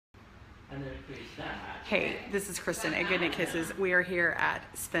And then increase that. Hey, this is Kristen at Good Knit Kisses. We are here at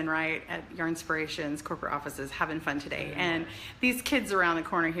Spin Right at Yarnspirations corporate offices having fun today. And these kids around the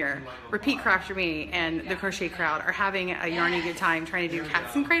corner here, Repeat Crafter Me and the Crochet Crowd, are having a yarny good time trying to do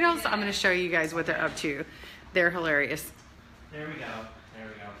cats and cradles. I'm going to show you guys what they're up to. They're hilarious. There we go. There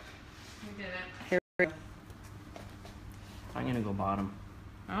we go. You did it. Here we go. I'm going to go bottom.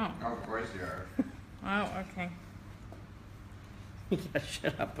 Oh. Oh, of course you are. Oh, okay. Yeah,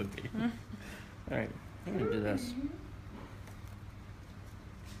 shut up, okay. All right, I'm going to do this.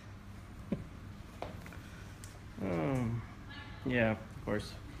 Yeah, of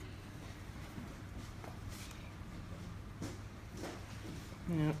course.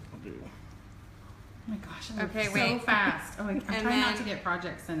 Yeah, I'll do. Oh my gosh, I'm Okay, so wait. fast. Oh, I'm trying not to then- get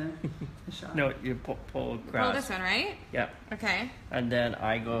projects in a shot. No, you pull across. Pull this one, right? Yeah, Okay. and then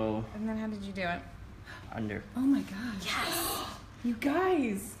I go And then how did you do it? under. Oh my gosh. Yes. You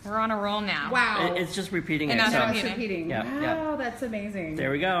guys. We're on a roll now. Wow. It's just repeating And it. that's So. what It's repeating. Yeah, Wow, yeah. that's amazing.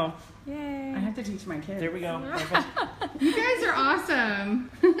 There we go. Yay. I have to teach my kids. There we go. Perfect. You guys are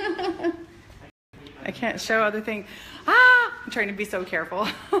awesome. I can't show other things. I'm trying to be so careful.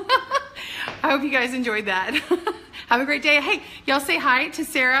 I hope you guys enjoyed that. Have a great day. Hey, y'all say hi to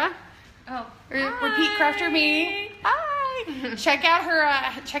Sarah. Oh. Repeat Crafter Me. Hi. Check out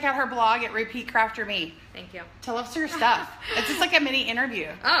her blog at Repeat Crafter Me. Thank you. Tell us your stuff. It's just like a mini interview.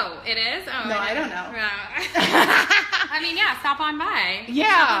 Oh, it is? Oh, No, I don't know. I mean, yeah, stop on by. Yeah.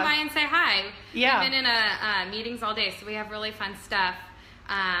 Stop on by and say hi. Yeah. We've been in meetings all day, so we have really fun stuff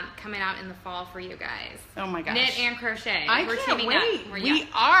coming out in the fall for you guys. Oh my gosh. Knit and crochet. I We're can't teaming wait.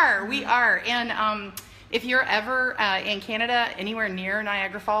 up. We are. And if you're ever in Canada, anywhere near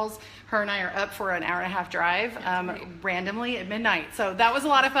Niagara Falls, her and I are up for an hour-and-a-half drive randomly at midnight. So that was a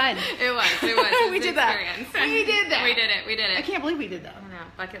lot of fun. It was. It was We an did that. experience. We did that. We did it. I can't believe we did that. I know.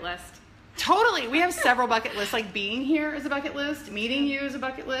 Bucket list. Totally. We have several bucket lists. Like being here is a bucket list. Meeting you is a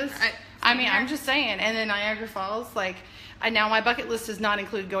bucket list. I mean, I'm just saying. And then Niagara Falls, like, now my bucket list does not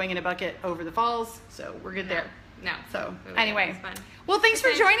include going in a bucket over the falls. So we're good there. No. So It was anyway. fun. Well, thanks for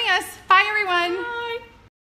Okay. joining us. Bye, everyone. Bye.